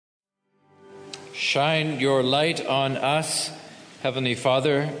Shine your light on us, Heavenly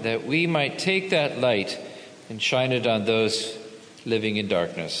Father, that we might take that light and shine it on those living in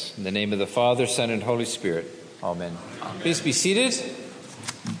darkness. In the name of the Father, Son, and Holy Spirit. Amen. Please be seated.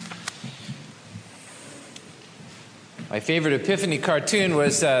 My favorite Epiphany cartoon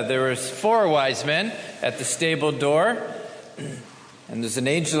was there was 4 wise men at the stable door. And there's an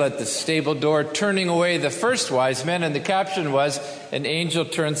angel at the stable door turning away the first wise man. And the caption was, an angel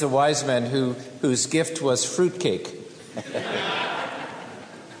turns the wise man whose gift was fruitcake.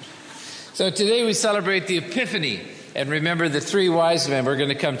 So today we celebrate the Epiphany and remember the 3 wise men. We're going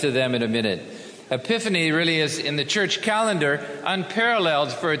to come to them in a minute. Epiphany really is, in the church calendar,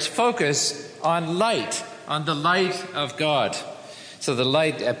 unparalleled for its focus on light, on the light of God. So the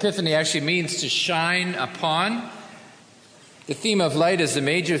light, Epiphany actually means to shine upon. The theme of light is a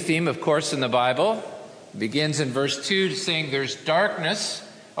major theme, of course, in the Bible. It begins in verse 2 saying there's darkness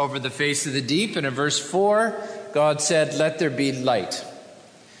over the face of the deep. And in verse 4, God said, let there be light.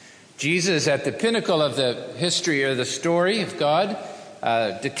 Jesus, at the pinnacle of the history or the story of God,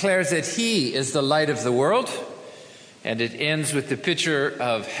 declares that he is the light of the world. And it ends with the picture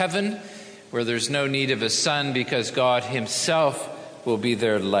of heaven, where there's no need of a sun because God himself will be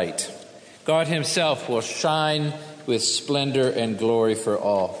their light. God himself will shine with splendor and glory for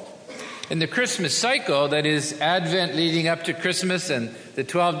all. In the Christmas cycle, that is Advent leading up to Christmas and the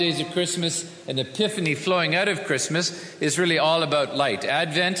 12 days of Christmas and Epiphany flowing out of Christmas, is really all about light.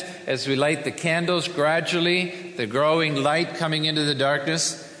 Advent, as we light the candles gradually, the growing light coming into the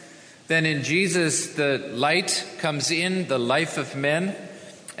darkness. Then in Jesus, the light comes in, the life of men.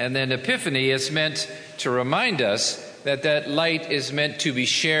 And then Epiphany is meant to remind us that that light is meant to be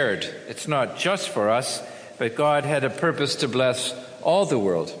shared. It's not just for us, but God had a purpose to bless all the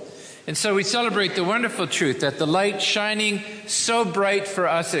world. And so we celebrate the wonderful truth that the light shining so bright for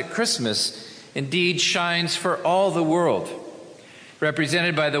us at Christmas indeed shines for all the world,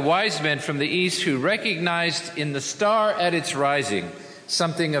 represented by the wise men from the east who recognized in the star at its rising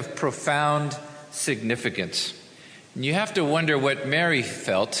something of profound significance. And you have to wonder what Mary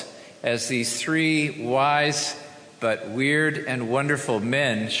felt as these 3 wise but weird and wonderful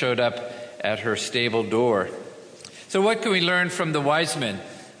men showed up at her stable door. So what can we learn from the wise men?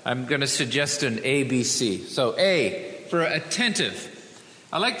 I'm going to suggest an ABC. So A, for attentive.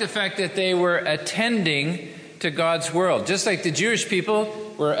 I like the fact that they were attending to God's world. Just like the Jewish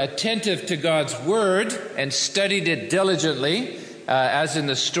people were attentive to God's word and studied it diligently. As in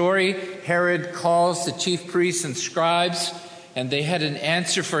the story, Herod calls the chief priests and scribes, and they had an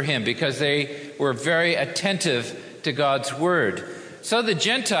answer for him because they were very attentive to God's word. So the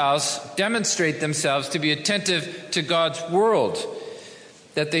Gentiles demonstrate themselves to be attentive to God's world,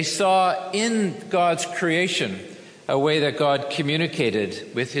 that they saw in God's creation a way that God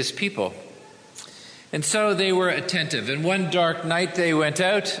communicated with his people. And so they were attentive. And one dark night they went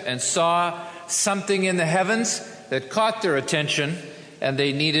out and saw something in the heavens that caught their attention, and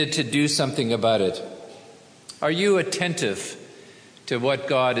they needed to do something about it. Are you attentive to what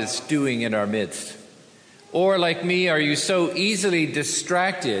God is doing in our midst? Or, like me, are you so easily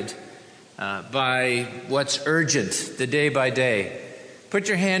distracted by what's urgent, the day by day? Put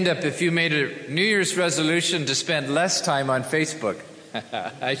your hand up if you made a New Year's resolution to spend less time on Facebook.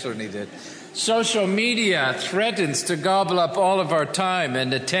 I certainly did. Social media threatens to gobble up all of our time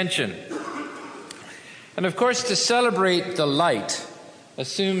and attention. And of course, to celebrate the light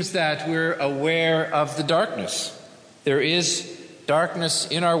assumes that we're aware of the darkness. There is darkness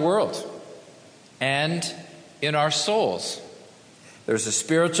in our world and in our souls. There's a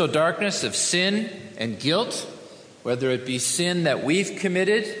spiritual darkness of sin and guilt, whether it be sin that we've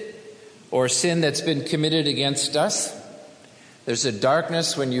committed or sin that's been committed against us. There's a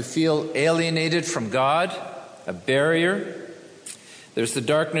darkness when you feel alienated from God, a barrier. There's the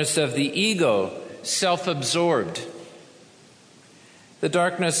darkness of the ego, self-absorbed. The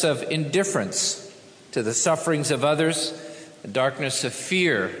darkness of indifference to the sufferings of others, the darkness of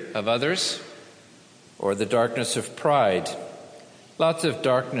fear of others, or the darkness of pride. Lots of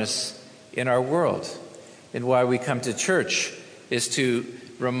darkness in our world. And why we come to church is to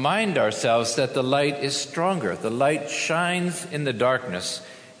remind ourselves that the light is stronger. The light shines in the darkness,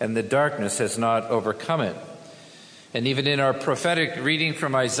 and the darkness has not overcome it. And even in our prophetic reading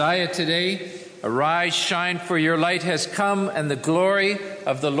from Isaiah today, arise, shine, for your light has come, and the glory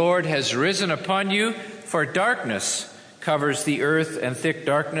of the Lord has risen upon you. For darkness covers the earth, and thick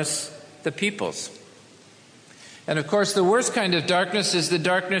darkness the peoples. And of course, the worst kind of darkness is the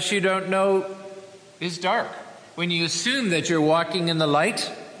darkness you don't know is dark. When you assume that you're walking in the light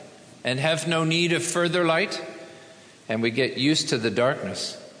and have no need of further light, and we get used to the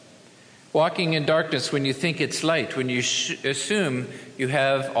darkness. Walking in darkness when you think it's light, when you assume you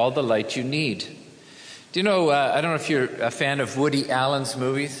have all the light you need. Do you know, I don't know if you're a fan of Woody Allen's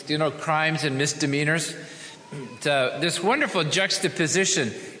movies. Do you know Crimes and Misdemeanors? This wonderful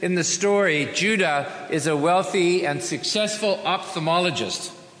juxtaposition in the story. Judah is a wealthy and successful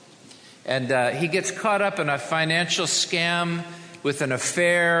ophthalmologist. And he gets caught up in a financial scam with an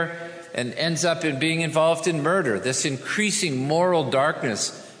affair and ends up in being involved in murder. This increasing moral darkness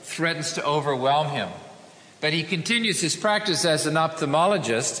threatens to overwhelm him. But he continues his practice as an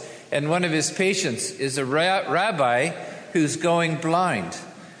ophthalmologist, and one of his patients is a rabbi who's going blind.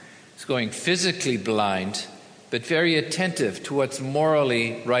 He's going physically blind, but very attentive to what's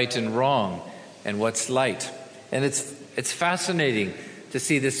morally right and wrong and what's light. And it's fascinating to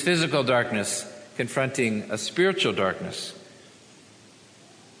see this physical darkness confronting a spiritual darkness.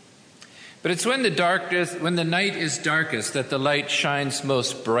 But it's when the night is darkest that the light shines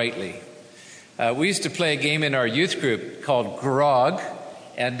most brightly. We used to play a game in our youth group called Grog,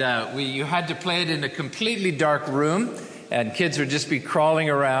 and you had to play it in a completely dark room, and kids would just be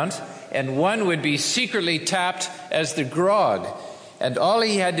crawling around, and one would be secretly tapped as the Grog, and all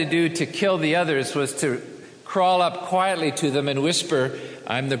he had to do to kill the others was to crawl up quietly to them and whisper,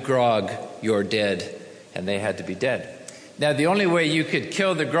 "I'm the Grog, you're dead," and they had to be dead. Now, the only way you could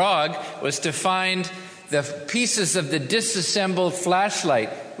kill the Grog was to find the pieces of the disassembled flashlight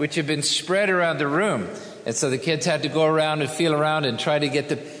which had been spread around the room. And so the kids had to go around and feel around and try to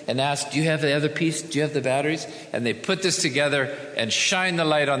get and ask, "Do you have the other piece? Do you have the batteries?" And they put this together and shine the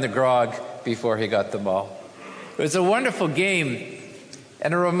light on the Grog before he got them all. It was a wonderful game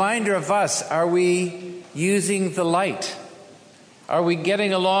and a reminder of us. Are we using the light? Are we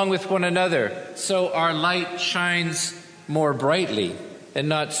getting along with one another so our light shines more brightly and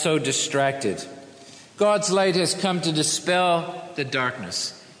not so distracted? God's light has come to dispel the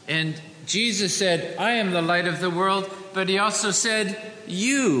darkness. And Jesus said, "I am the light of the world," but he also said,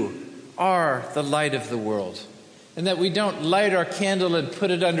 "You are the light of the world." And that we don't light our candle and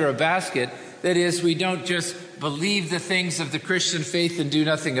put it under a basket. That is, we don't just believe the things of the Christian faith and do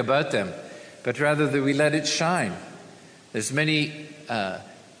nothing about them, but rather that we let it shine. There's many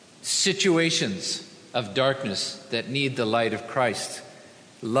situations of darkness that need the light of Christ,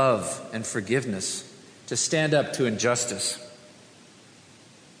 love and forgiveness, to stand up to injustice.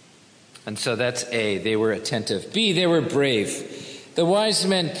 And so that's A, they were attentive. B, they were brave. The wise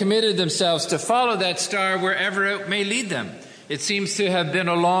men committed themselves to follow that star wherever it may lead them. It seems to have been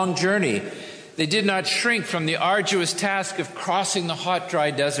a long journey. They did not shrink from the arduous task of crossing the hot, dry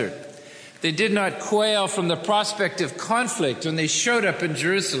desert. They did not quail from the prospect of conflict when they showed up in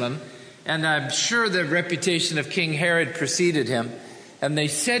Jerusalem. And I'm sure the reputation of King Herod preceded him. And they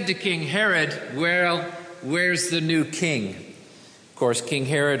said to King Herod, "Well, where's the new king?" Of course, King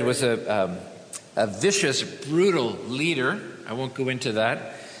Herod was a vicious, brutal leader. I won't go into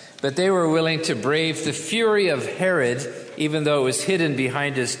that. But they were willing to brave the fury of Herod, even though it was hidden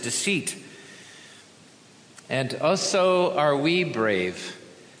behind his deceit. And also are we brave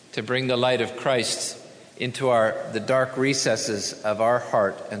to bring the light of Christ into the dark recesses of our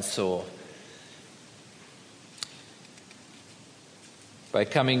heart and soul. By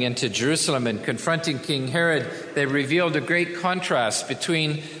coming into Jerusalem and confronting King Herod, they revealed a great contrast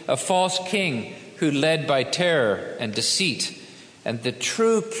between a false king who led by terror and deceit, and the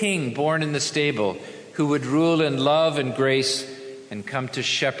true king born in the stable who would rule in love and grace and come to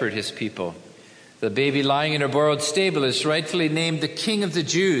shepherd his people. The baby lying in a borrowed stable is rightfully named the King of the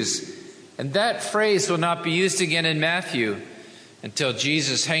Jews. And that phrase will not be used again in Matthew until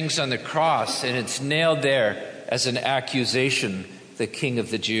Jesus hangs on the cross and it's nailed there as an accusation, the King of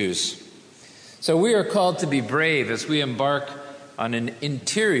the Jews. So we are called to be brave as we embark on an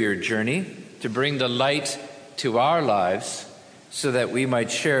interior journey to bring the light to our lives so that we might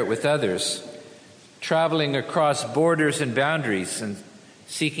share it with others, traveling across borders and boundaries and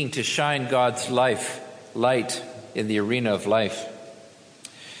seeking to shine God's light in the arena of life.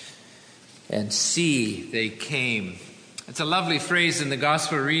 And see, they came. It's a lovely phrase in the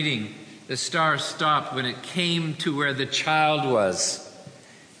gospel reading. The star stopped when it came to where the child was.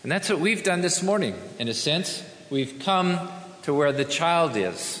 And that's what we've done this morning, in a sense. We've come to where the child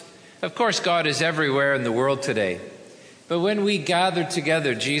is. Of course, God is everywhere in the world today. But when we gather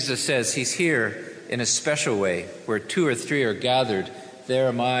together, Jesus says he's here in a special way. Where 2 or 3 are gathered, there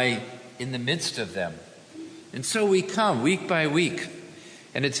am I in the midst of them. And so we come week by week.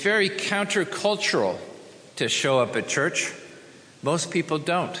 And it's very countercultural to show up at church. Most people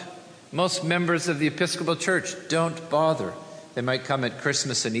don't. Most members of the Episcopal Church don't bother. They might come at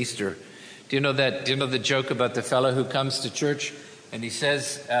Christmas and Easter. Do you know the joke about the fellow who comes to church and he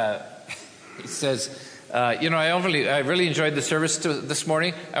says, He says, I really enjoyed the service this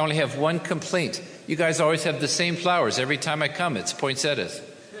morning. I only have one complaint. You guys always have the same flowers every time I come. It's poinsettias.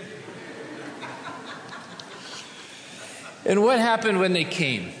 And what happened when they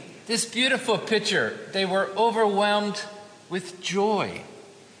came? This beautiful picture, they were overwhelmed with joy.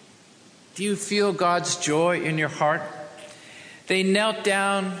 Do you feel God's joy in your heart? They knelt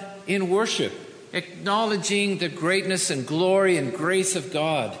down in worship, acknowledging the greatness and glory and grace of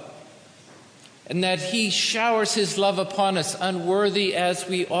God, and that He showers His love upon us, unworthy as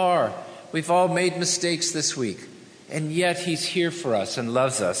we are. We've all made mistakes this week, and yet He's here for us and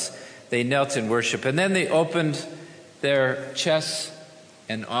loves us. They knelt in worship, and then they opened their chests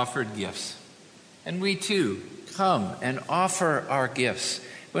and offered gifts. And we too come and offer our gifts.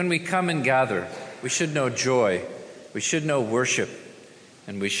 When we come and gather, we should know joy, we should know worship,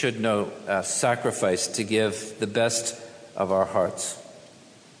 and we should know sacrifice to give the best of our hearts.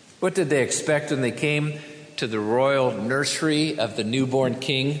 What did they expect when they came to the royal nursery of the newborn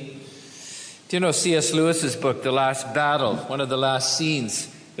king? Do you know C.S. Lewis's book, The Last Battle, one of the last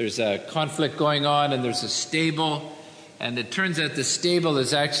scenes? There's a conflict going on and there's a stable, and it turns out the stable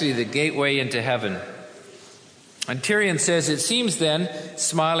is actually the gateway into heaven. And Tyrion says, it seems then,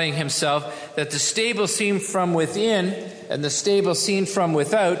 smiling himself, that the stable seen from within and the stable seen from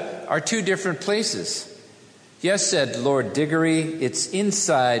without are two different places. Yes, said Lord Diggory, its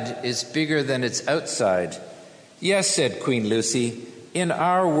inside is bigger than its outside. Yes, said Queen Lucy, in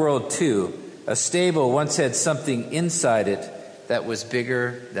our world too, a stable once had something inside it that was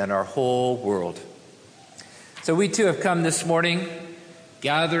bigger than our whole world. So we too have come this morning,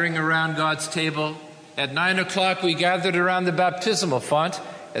 gathering around God's table. At 9 o'clock, we gathered around the baptismal font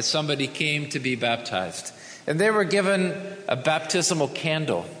as somebody came to be baptized. And they were given a baptismal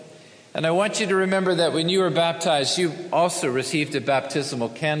candle. And I want you to remember that when you were baptized, you also received a baptismal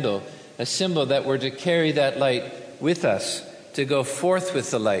candle, a symbol that we're to carry that light with us, to go forth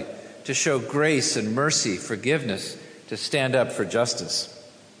with the light, to show grace and mercy, forgiveness, to stand up for justice.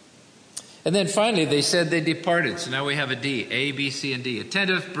 And then finally, they said they departed. So now we have a D, A, B, C, and D.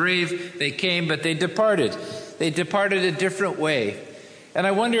 Attentive, brave, they came, but they departed. They departed a different way. And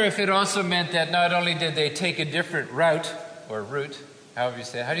I wonder if it also meant that not only did they take a different route, or route, however you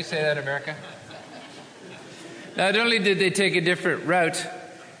say it. How do you say that in America? Not only did they take a different route,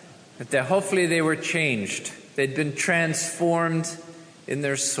 but that hopefully they were changed. They'd been transformed in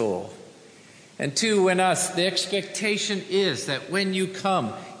their soul. And two, the expectation is that when you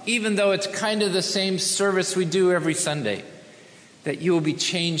come, even though it's kind of the same service we do every Sunday, that you will be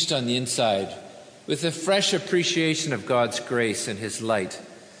changed on the inside with a fresh appreciation of God's grace and His light,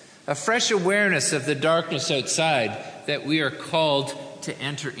 a fresh awareness of the darkness outside that we are called to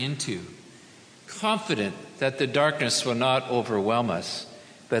enter into, confident that the darkness will not overwhelm us,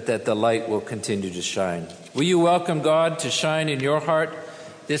 but that the light will continue to shine. Will you welcome God to shine in your heart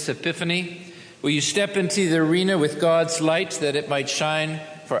this Epiphany? Will you step into the arena with God's light that it might shine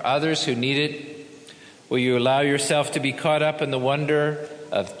for others who need it? Will you allow yourself to be caught up in the wonder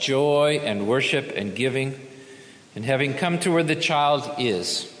of joy and worship and giving? And having come to where the child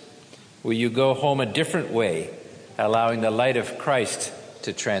is, will you go home a different way, allowing the light of Christ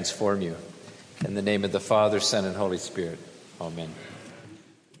to transform you? In the name of the Father, Son, and Holy Spirit. Amen.